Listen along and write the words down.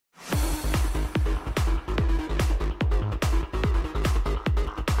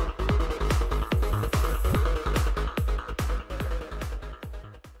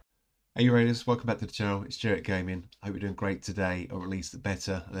Hey Raiders, welcome back to the channel. It's Jarrett Gaming. Hope you're doing great today, or at least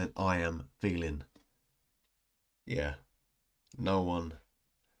better than I am feeling. Yeah, no one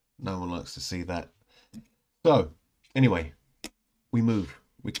likes to see that. So, anyway, we move,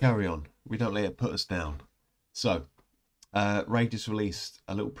 we carry on, we don't let it put us down. So, Raid just released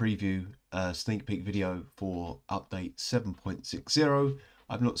a little preview, sneak peek video for update 7.60.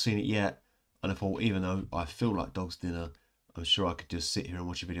 I've not seen it yet, and I thought even though I feel like dog's dinner, I'm sure I could just sit here and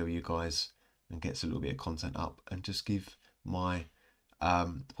watch a video with you guys and get a little bit of content up and just give my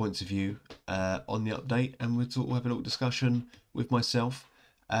points of view on the update, and we'll have a little discussion with myself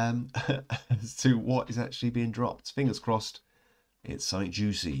as to what is actually being dropped. Fingers crossed it's something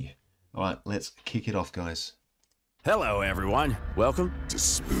juicy. All right, let's kick it off, guys. Hello, everyone. Welcome to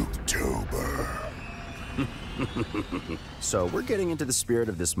Spooktober. So we're getting into the spirit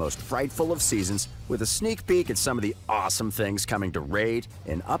of this most frightful of seasons with a sneak peek at some of the awesome things coming to Raid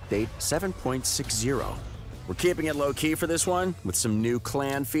in Update 7.60. We're keeping it low-key for this one, with some new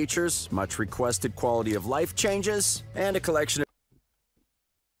clan features, much requested quality of life changes, and a collection of...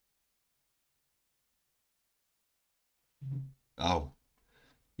 Oh,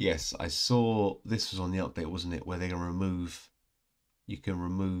 yes, I saw this was on the update, wasn't it? Where they're going to remove... You can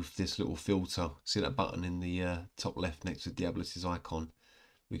remove this little filter. See that button in the top left next to Diablos' icon?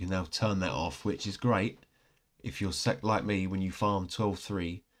 We can now turn that off, which is great. If you're like me, when you farm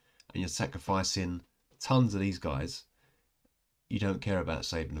 12-3 and you're sacrificing tons of these guys, you don't care about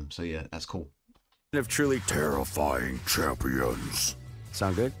saving them. So yeah, that's cool. ...of truly terrifying champions.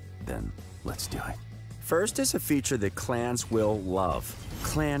 Sound good? Then let's do it. First is a feature that clans will love.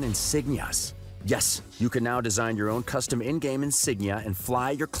 Clan insignias. Yes, you can now design your own custom in-game insignia and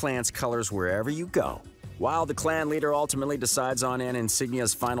fly your clan's colors wherever you go. While the clan leader ultimately decides on an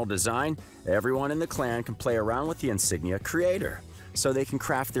insignia's final design, everyone in the clan can play around with the insignia creator, so they can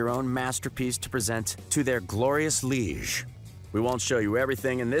craft their own masterpiece to present to their glorious liege. We won't show you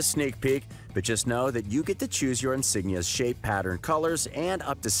everything in this sneak peek, but just know that you get to choose your insignia's shape, pattern, colors, and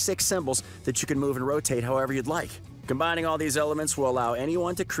up to 6 symbols that you can move and rotate however you'd like. Combining all these elements will allow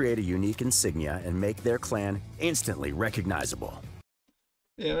anyone to create a unique insignia and make their clan instantly recognizable.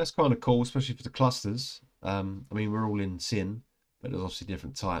 Yeah, that's kind of cool, especially for the clusters. I mean, we're all in Sin, but there's obviously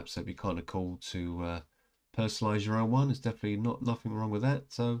different types, so it'd be kind of cool to personalize your own one. There's definitely nothing wrong with that.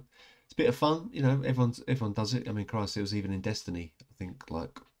 So it's a bit of fun, you know. Everyone does it. I mean, Christ, it was even in Destiny, I think,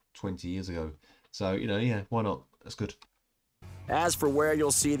 like 20 years ago. So, you know, yeah, why not? That's good. As for where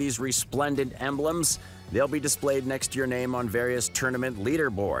you'll see these resplendent emblems, they'll be displayed next to your name on various tournament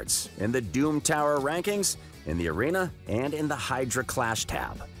leaderboards, in the Doom Tower rankings, in the arena, and in the Hydra Clash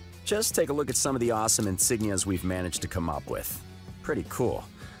tab. Just take a look at some of the awesome insignias we've managed to come up with. Pretty cool.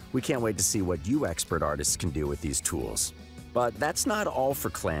 We can't wait to see what you expert artists can do with these tools. But that's not all for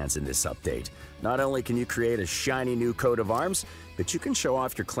clans in this update. Not only can you create a shiny new coat of arms, but you can show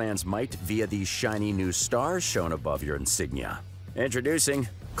off your clan's might via these shiny new stars shown above your insignia. Introducing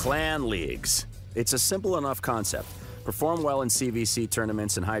Clan Leagues. It's a simple enough concept. Perform well in CVC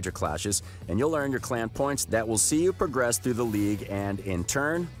tournaments and Hydra clashes, and you'll earn your clan points that will see you progress through the league and, in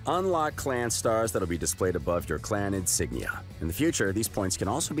turn, unlock clan stars that'll be displayed above your clan insignia. In the future, these points can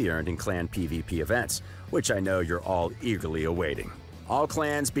also be earned in clan PvP events, which I know you're all eagerly awaiting. All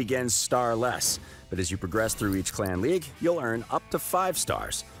clans begin starless, but as you progress through each clan league, you'll earn up to 5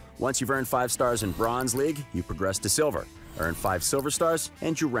 stars. Once you've earned 5 stars in Bronze League, you progress to Silver. Earn 5 silver stars,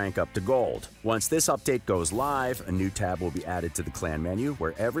 and you rank up to gold. Once this update goes live, a new tab will be added to the clan menu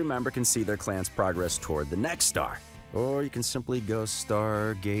where every member can see their clan's progress toward the next star. Or you can simply go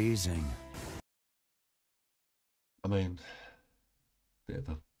stargazing. I mean, bit of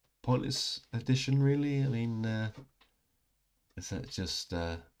a pointless addition, really. I mean, is that just,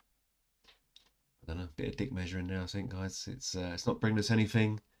 I don't know, a bit of dick measuring there, I think, guys. It's not bringing us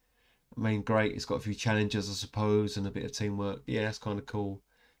anything. I mean, great, it's got a few challenges, I suppose, and a bit of teamwork. Yeah, it's kind of cool,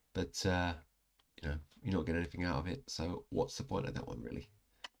 but you know, you're not getting anything out of it, so what's the point of that one, really?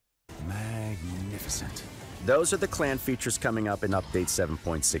 Magnificent. Those are the clan features coming up in Update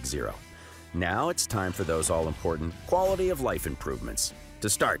 7.60. Now it's time for those all-important quality of life improvements. To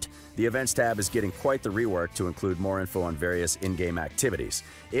start, the Events tab is getting quite the rework to include more info on various in-game activities.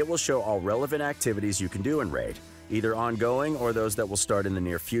 It will show all relevant activities you can do in Raid, either ongoing or those that will start in the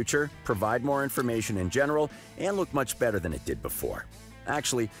near future, provide more information in general, and look much better than it did before.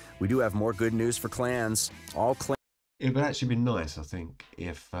 Actually, we do have more good news for clans. It would actually be nice, I think,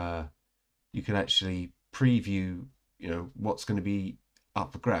 if you could actually preview, you know, what's going to be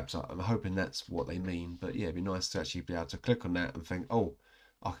up for grabs. I'm hoping that's what they mean, but yeah, it'd be nice to actually be able to click on that and think, oh,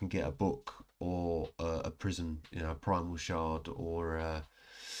 I can get a book or a prison, you know, a primal shard, or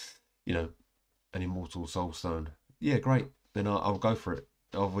you know, an immortal soul stone, yeah, great. Then I'll go for it.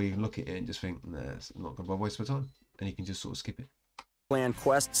 I'll even look at it and just think, nah, it's not going to be a waste of time. And you can just sort of skip it. Plan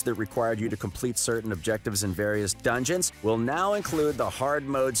quests that required you to complete certain objectives in various dungeons will now include the hard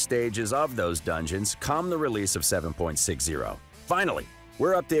mode stages of those dungeons come the release of 7.60. Finally,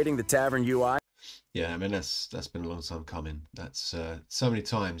 we're updating the Tavern UI. Yeah, I mean, that's been a long time coming. That's so many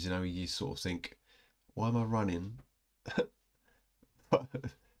times, you know, you sort of think, why am I running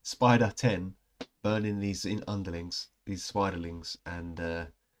Spider 10, burning these underlings, these spiderlings, and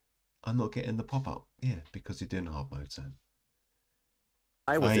I'm not getting the pop-up? Yeah, because you're doing hard mode, so.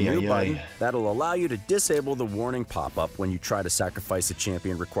 With a new button that'll allow you to disable the warning pop-up when you try to sacrifice a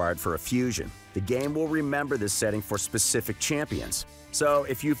champion required for a fusion. The game will remember this setting for specific champions. So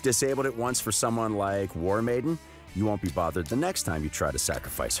if you've disabled it once for someone like War Maiden, you won't be bothered the next time you try to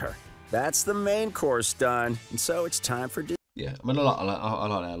sacrifice her. That's the main course done, and so it's time for... Yeah, I mean, I like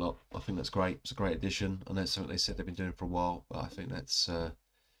that a lot. I think that's great. It's a great addition. I know it's something they said they've been doing for a while, but I think that's,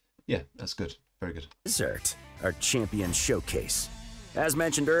 yeah, that's good. Very good. Dessert, our champion showcase. As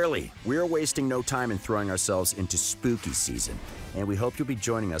mentioned early, we're wasting no time in throwing ourselves into spooky season, and we hope you'll be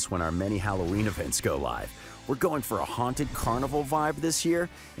joining us when our many Halloween events go live. We're going for a haunted carnival vibe this year,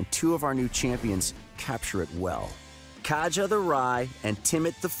 and two of our new champions capture it well. Kaja the Rye and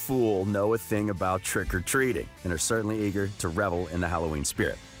Timit the Fool know a thing about trick-or-treating, and are certainly eager to revel in the Halloween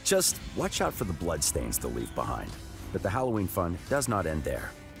spirit. Just watch out for the bloodstains they'll leave behind. But the Halloween fun does not end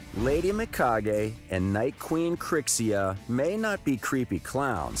there. Lady Mikage and Night Queen Crixia may not be creepy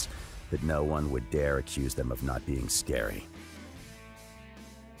clowns, but no one would dare accuse them of not being scary.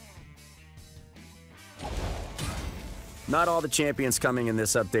 Not all the champions coming in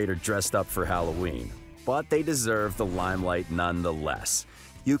this update are dressed up for Halloween, but they deserve the limelight nonetheless.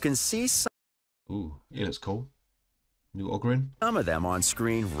 You can see some Ooh, yeah, that's cool. New Ogrin. Some of them on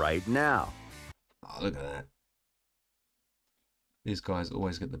screen right now. Oh, look at that. These guys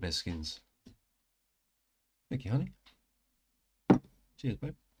always get the best skins. Thank you, honey. Cheers,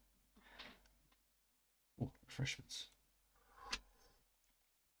 babe. Oh, refreshments.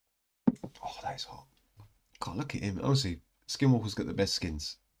 Oh, that is hot. God, look at him. Honestly, Skinwalker's got the best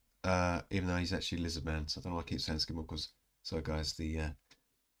skins. Even though he's actually Lizard Man. So I don't know why I keep saying Skinwalker's. So guys, the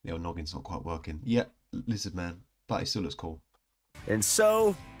old noggin's not quite working. Yeah, Lizard Man. But he still looks cool. And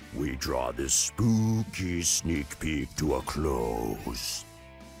so, we draw this spooky sneak peek to a close.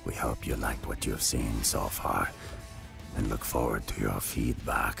 we hope you liked what you've seen so far, and look forward to your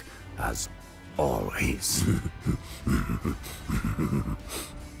feedback, as always.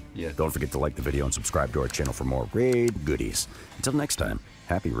 Yeah. Don't forget to like the video and subscribe to our channel for more raid goodies. Until next time,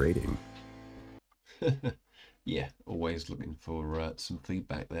 happy raiding. Yeah, always looking for some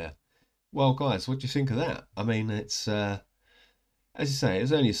feedback there. Well, guys, what do you think of that? I mean, it's, as you say,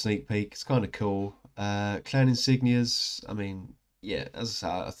 it's only a sneak peek. It's kind of cool. Clan insignias, I mean, yeah, as I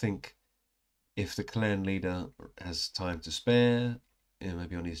say, I think if the clan leader has time to spare, you know,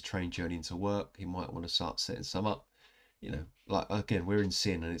 maybe on his train journey into work, he might want to start setting some up. You know, like, again, we're in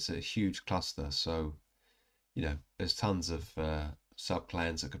Sin and it's a huge cluster. So, you know, there's tons of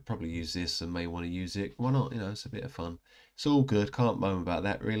sub-clans that could probably use this and may want to use it. Why not? You know, it's a bit of fun. It's all good. Can't moan about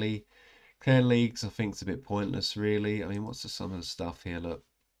that, really. Clan leagues, I think, it's a bit pointless, really. I mean, what's some of the stuff here? Look.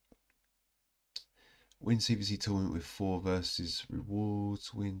 Win CVC tournament with 4 versus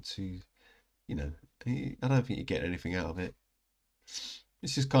rewards. Win 2. You know, I don't think you get anything out of it.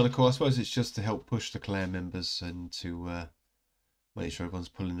 It's just kind of cool. I suppose it's just to help push the clan members and to make sure everyone's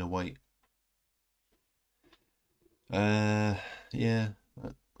pulling their weight. Yeah.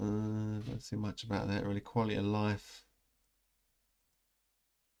 Don't see much about that really. Quality of life.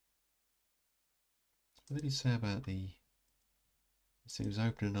 What did he say about the... He was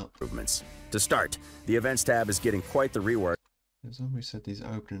opening up Improvements. To start, the events tab is getting quite the rework. Somebody said he's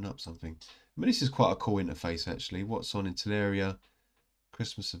opening up something. I mean, this is quite a cool interface, actually. What's on in Teleria?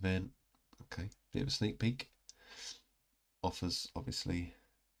 Christmas event. Okay, bit of a sneak peek. Offers, obviously.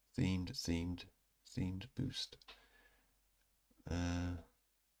 Themed boost.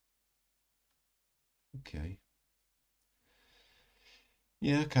 Okay.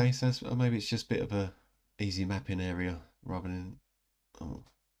 Yeah, okay, so that's, maybe it's just a bit of a easy mapping area rather than... Oh,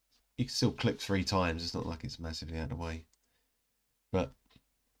 you can still click 3 times. It's not like it's massively out of the way. But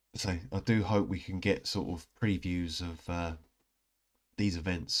so I do hope we can get sort of previews of these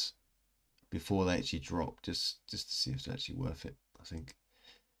events before they actually drop, just to see if it's actually worth it. I think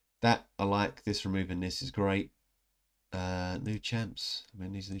that I like this. Removing this is great. New champs. I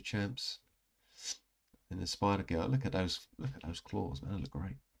mean, these new champs. And the spider girl. Look at those claws, man. They look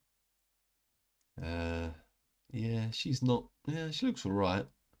great. Yeah, she's not. Yeah, she looks alright.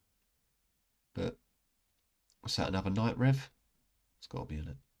 But what's that? Another night rev? It's got to be in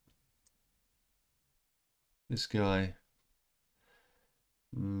it. This guy.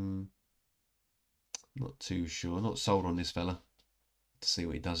 Not too sure. Not sold on this fella. To see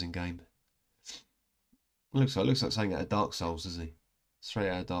what he does in game. Looks like something out of Dark Souls, doesn't he? Straight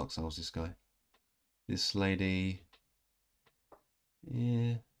out of Dark Souls, this guy. This lady.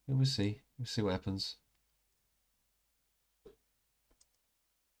 Yeah, we'll see. We'll see what happens.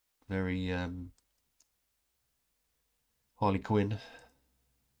 Very Harley Quinn.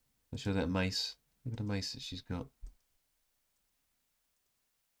 I'll show that mace. Look at the mace that she's got.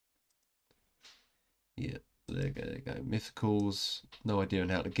 Yeah, there you go. Mythicals. No idea on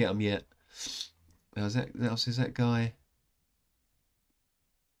how to get them yet. Now, is that guy?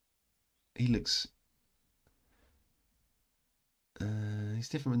 He looks. He's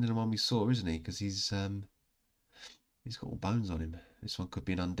different than the one we saw, isn't he? Because he's got all bones on him. This one could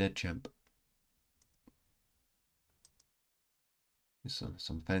be an undead champ.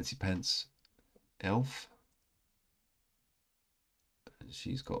 Some fancy pants elf.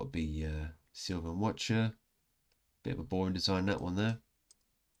 She's got to be Sylvan Watcher. Bit of a boring design, that one there.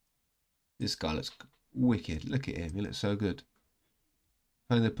 This guy looks wicked. Look at him. He looks so good.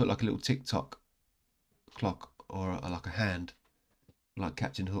 I think they put like a little tick-tock clock or like a hand, like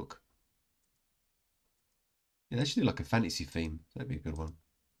Captain Hook. Yeah, they should do like a fantasy theme. That'd be a good one.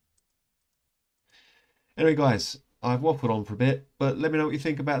 Anyway, guys, I've waffled on for a bit, but let me know what you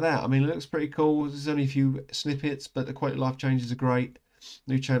think about that. I mean, it looks pretty cool. There's only a few snippets, but the quality of life changes are great.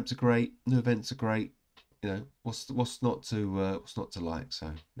 New champs are great. New events are great. You know, what's not to like?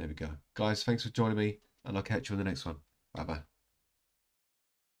 So there we go, guys. Thanks for joining me, and I'll catch you on the next one. Bye bye.